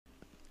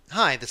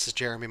Hi, this is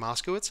Jeremy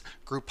Moskowitz,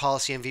 Group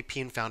Policy MVP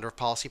and founder of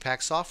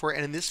PolicyPak software,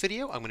 and in this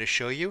video I'm going to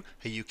show you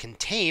how you can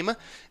tame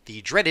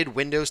the dreaded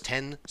Windows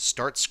 10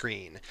 start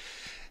screen.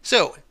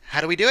 So, how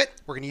do we do it?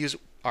 We're going to use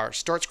our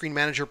Start Screen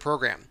Manager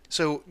program.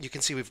 So you can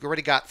see we've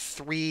already got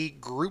 3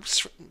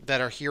 groups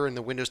that are here in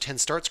the Windows 10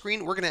 start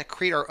screen. We're going to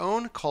create our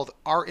own called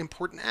Our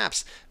Important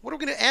Apps. What are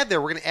we going to add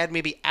there? We're going to add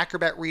maybe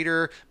Acrobat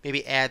Reader,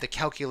 maybe add the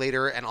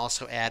calculator, and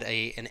also add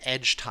an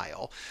edge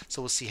tile.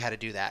 So we'll see how to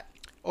do that.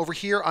 Over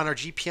here on our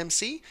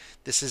GPMC,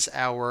 this is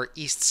our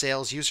East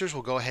Sales users.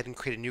 We'll go ahead and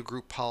create a new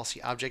group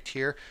policy object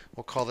here.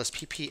 We'll call this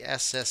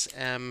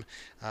PPSSM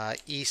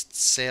East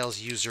Sales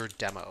User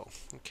Demo.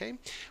 Okay,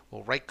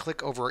 we'll right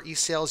click over our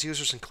East Sales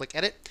users and click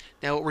Edit.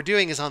 Now what we're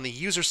doing is on the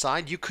user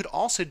side, you could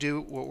also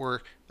do what we're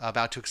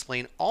about to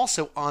explain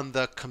also on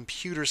the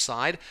computer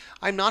side.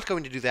 I'm not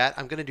going to do that.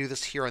 I'm going to do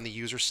this here on the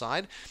user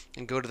side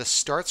and go to the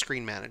Start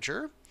Screen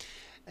Manager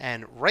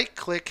and right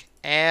click,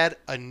 add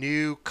a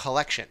new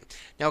collection.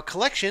 Now a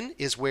collection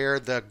is where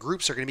the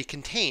groups are going to be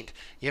contained.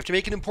 You have to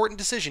make an important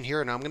decision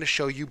here, and I'm going to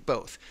show you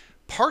both.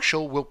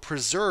 Partial will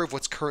preserve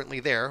what's currently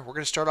there. We're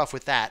going to start off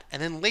with that,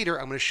 and then later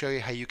I'm going to show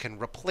you how you can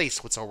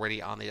replace what's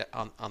already on the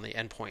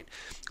endpoint.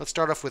 Let's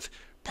start off with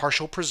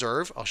partial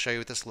preserve. I'll show you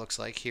what this looks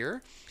like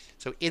here.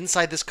 So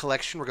inside this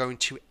collection, we're going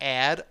to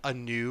add a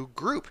new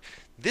group.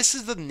 This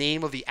is the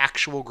name of the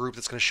actual group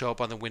that's going to show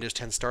up on the Windows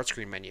 10 Start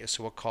Screen menu.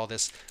 So we'll call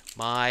this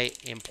My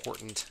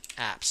Important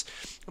Apps.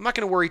 I'm not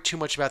going to worry too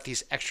much about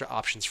these extra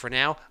options for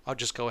now. I'll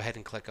just go ahead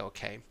and click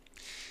OK.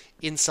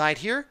 Inside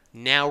here,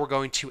 now we're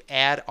going to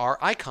add our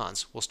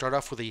icons. We'll start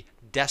off with a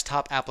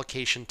desktop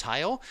application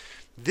tile.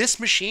 This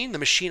machine, the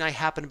machine I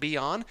happen to be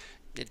on,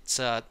 it's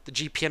the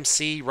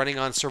GPMC running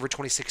on Server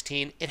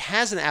 2016. It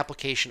has an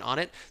application on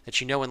it that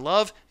you know and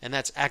love, and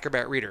that's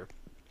Acrobat Reader.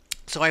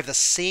 So I have the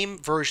same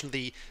version of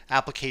the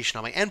application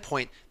on my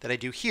endpoint that I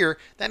do here.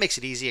 That makes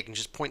it easy. I can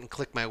just point and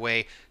click my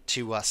way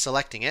to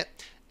selecting it.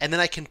 And then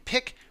I can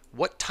pick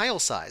what tile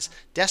size.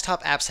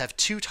 Desktop apps have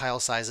 2 tile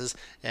sizes,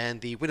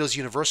 and the Windows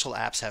Universal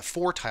apps have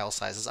 4 tile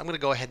sizes. I'm going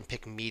to go ahead and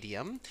pick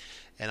medium,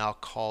 and I'll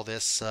call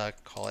this,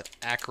 call it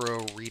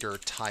Acro Reader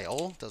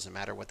Tile. Doesn't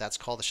matter what that's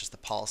called. It's just the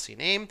policy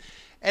name.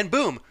 And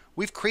boom,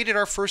 we've created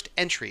our first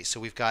entry. So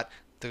we've got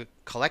the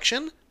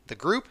collection, the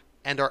group,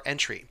 and our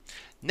entry.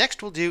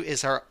 Next we'll do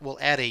is we'll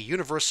add a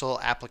universal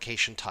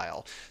application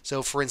tile.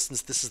 So for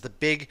instance, this is the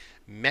big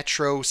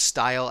Metro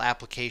style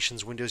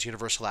applications, Windows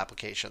Universal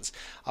applications.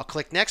 I'll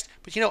click next,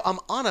 but you know, I'm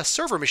on a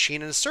server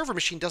machine, and a server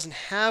machine doesn't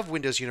have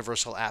Windows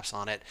Universal apps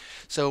on it.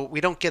 So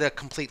we don't get a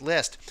complete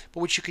list. But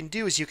what you can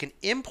do is you can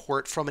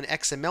import from an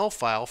XML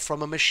file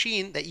from a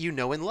machine that you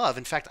know and love.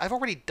 In fact, I've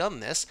already done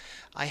this.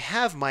 I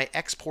have my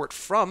export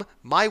from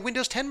my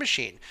Windows 10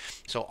 machine.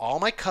 So all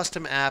my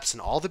custom apps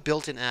and all the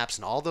built-in apps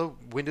and all the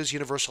Windows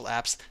Universal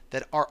apps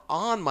that are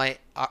on my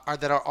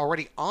that are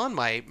already on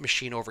my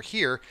machine over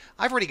here,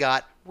 I've already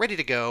got ready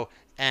to go,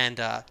 and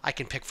I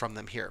can pick from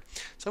them here.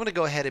 So I'm going to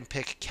go ahead and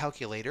pick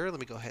calculator. Let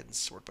me go ahead and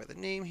sort by the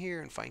name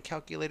here and find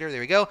calculator. There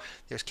we go.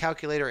 There's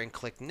calculator, and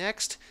click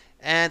next,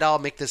 and I'll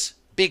make this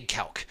big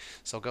calc.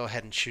 So I'll go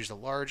ahead and choose the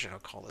large, and I'll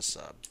call this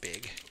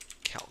big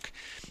calc.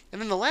 And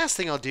then the last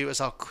thing I'll do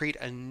is I'll create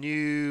a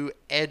new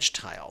edge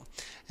tile,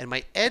 and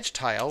my edge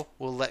tile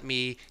will let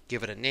me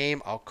give it a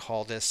name. I'll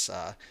call this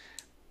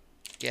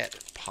Get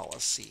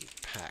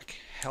PolicyPak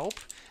Help,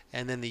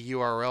 and then the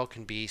URL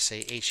can be,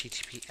 say,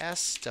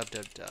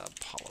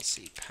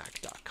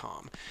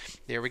 https://policypak.com.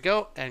 There we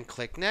go, and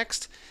click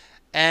next.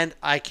 And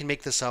I can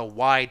make this a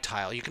wide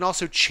tile. You can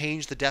also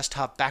change the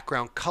desktop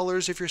background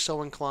colors if you're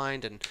so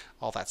inclined, and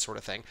all that sort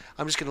of thing.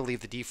 I'm just going to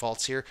leave the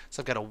defaults here.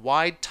 So I've got a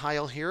wide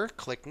tile here.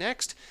 Click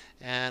next,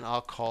 and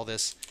I'll call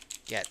this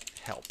Get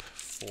Help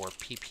for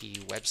PP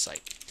Website.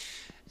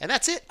 And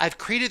that's it. I've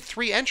created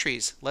 3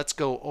 entries. Let's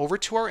go over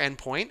to our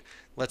endpoint.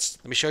 Let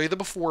me show you the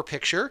before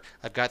picture.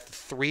 I've got the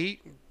 3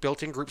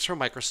 built-in groups from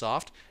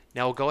Microsoft.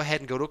 Now we'll go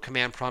ahead and go to a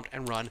command prompt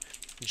and run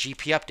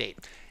GP update.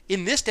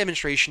 In this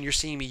demonstration, you're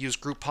seeing me use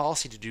group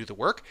policy to do the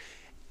work,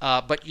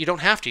 but you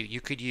don't have to. You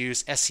could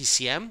use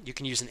SCCM, you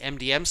can use an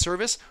MDM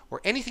service,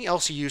 or anything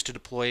else you use to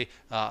deploy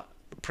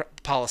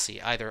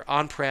policy, either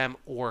on-prem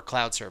or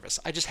cloud service.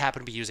 I just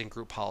happen to be using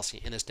group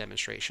policy in this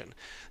demonstration.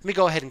 Let me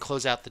go ahead and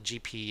close out the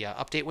GP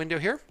update window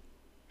here.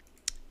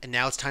 And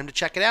now it's time to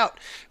check it out.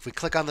 If we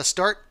click on the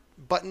Start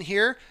button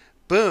here,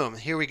 boom,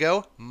 here we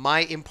go, My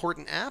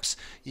Important Apps.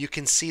 You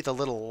can see the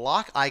little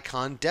lock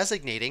icon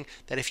designating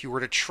that if you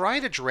were to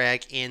try to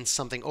drag in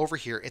something over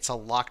here, it's a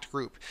locked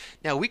group.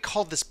 Now we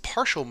call this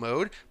partial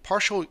mode.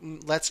 Partial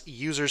lets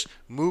users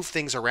move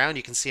things around.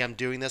 You can see I'm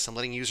doing this. I'm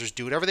letting users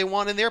do whatever they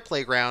want in their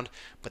playground,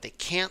 but they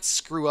can't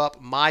screw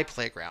up my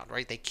playground,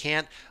 right? They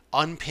can't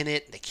unpin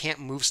it. They can't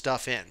move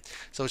stuff in.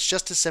 So it's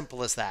just as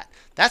simple as that.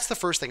 That's the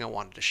first thing I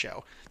wanted to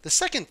show. The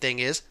second thing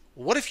is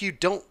What if you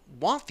don't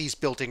want these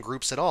built-in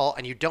groups at all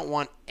and you don't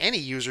want any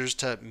users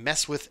to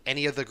mess with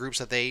any of the groups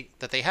that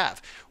they have?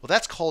 Well,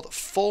 that's called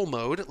full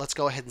mode. Let's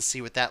go ahead and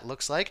see what that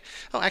looks like.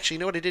 Oh, actually, you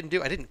know what I didn't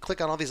do? I didn't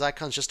click on all these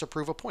icons just to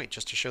prove a point,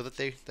 just to show that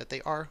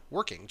they are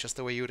working just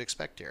the way you would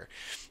expect here.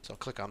 So I'll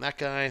click on that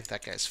guy.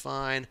 That guy's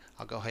fine.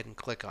 I'll go ahead and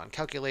click on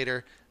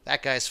calculator.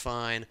 That guy's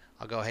fine.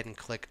 I'll go ahead and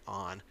click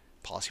on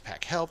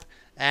PolicyPak help,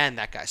 and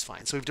that guy's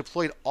fine. So we've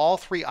deployed all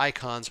three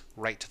icons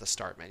right to the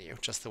start menu,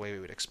 just the way we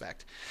would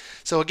expect.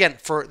 So again,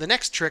 for the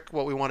next trick,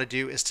 what we want to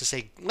do is to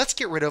say, let's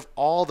get rid of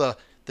all the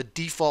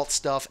default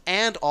stuff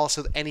and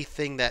also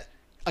anything that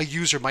a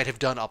user might have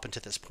done up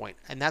until this point,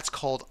 and that's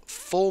called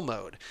full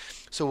mode.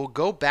 So we'll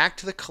go back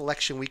to the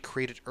collection we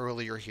created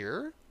earlier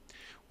here.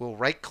 We'll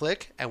right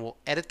click and we'll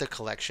edit the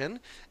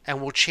collection,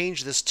 and we'll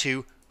change this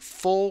to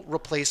full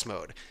replace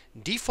mode.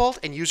 Default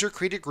and user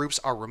created groups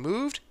are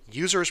removed.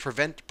 User is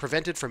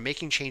prevented from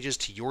making changes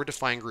to your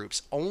defined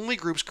groups. Only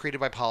groups created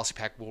by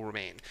PolicyPak will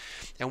remain.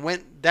 And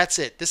when that's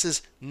it, this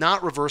is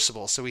not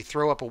reversible. So we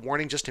throw up a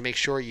warning just to make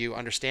sure you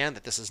understand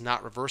that this is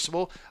not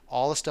reversible.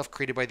 All the stuff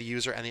created by the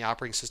user and the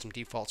operating system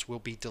defaults will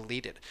be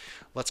deleted.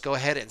 Let's go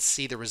ahead and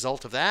see the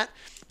result of that.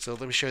 So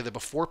let me show you the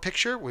before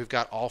picture. We've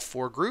got all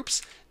four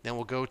groups. Then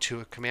we'll go to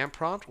a command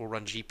prompt. We'll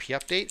run gp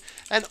update.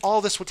 And all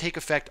this will take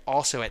effect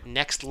also at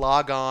next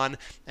logon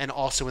and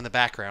also in the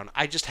background.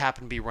 I just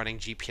happen to be running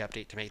gp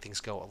update to make things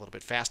go a little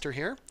bit faster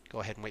here. Go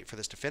ahead and wait for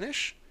this to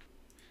finish.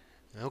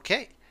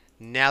 Okay,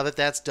 now that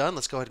that's done,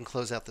 let's go ahead and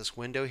close out this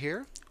window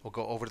here. We'll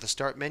go over to the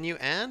start menu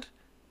and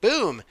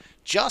boom,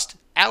 just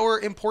our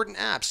important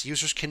apps.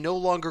 Users can no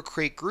longer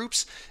create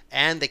groups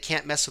and they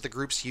can't mess with the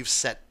groups you've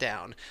set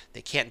down.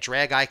 They can't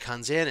drag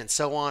icons in and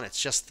so on.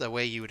 It's just the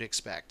way you would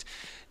expect.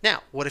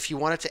 Now, what if you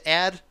wanted to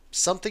add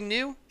something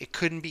new? It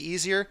couldn't be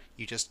easier.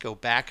 You just go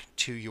back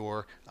to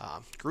your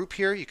group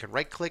here. You can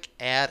right click,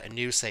 add a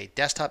new, say,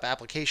 desktop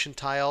application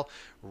tile,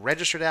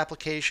 registered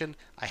application.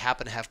 I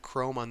happen to have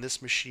Chrome on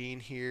this machine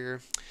here.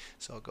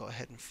 So I'll go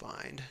ahead and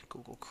find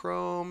Google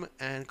Chrome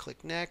and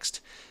click next.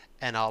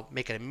 And I'll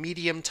make it a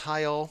medium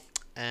tile.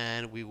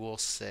 And we will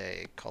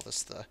say, call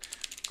this the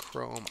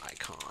Chrome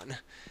icon.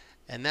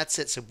 And that's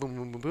it. So boom,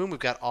 boom, boom, boom. We've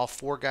got all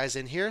four guys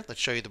in here. Let's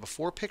show you the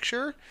before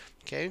picture.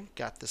 Okay,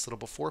 got this little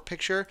before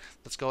picture.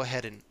 Let's go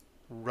ahead and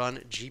run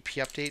gp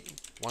update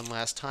one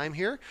last time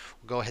here.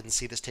 We'll go ahead and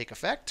see this take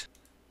effect.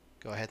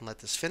 Go ahead and let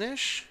this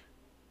finish.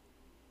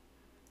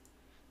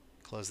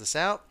 Close this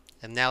out.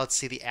 And now let's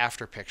see the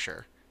after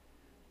picture.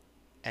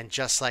 And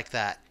just like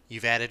that,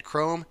 you've added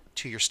Chrome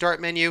to your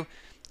start menu.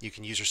 You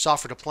can use your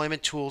software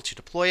deployment tool to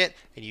deploy it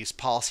and use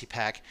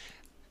PolicyPak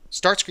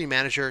Start Screen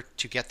Manager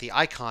to get the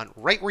icon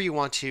right where you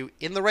want to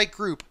in the right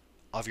group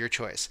of your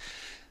choice.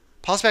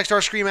 PolicyPak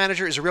Start Screen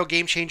Manager is a real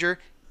game changer.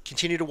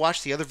 Continue to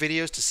watch the other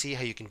videos to see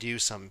how you can do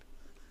some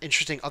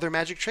interesting other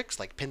magic tricks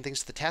like pin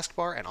things to the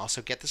taskbar and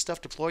also get this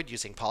stuff deployed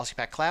using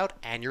PolicyPak Cloud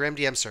and your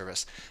MDM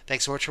service.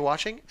 Thanks so much for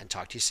watching and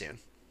talk to you soon.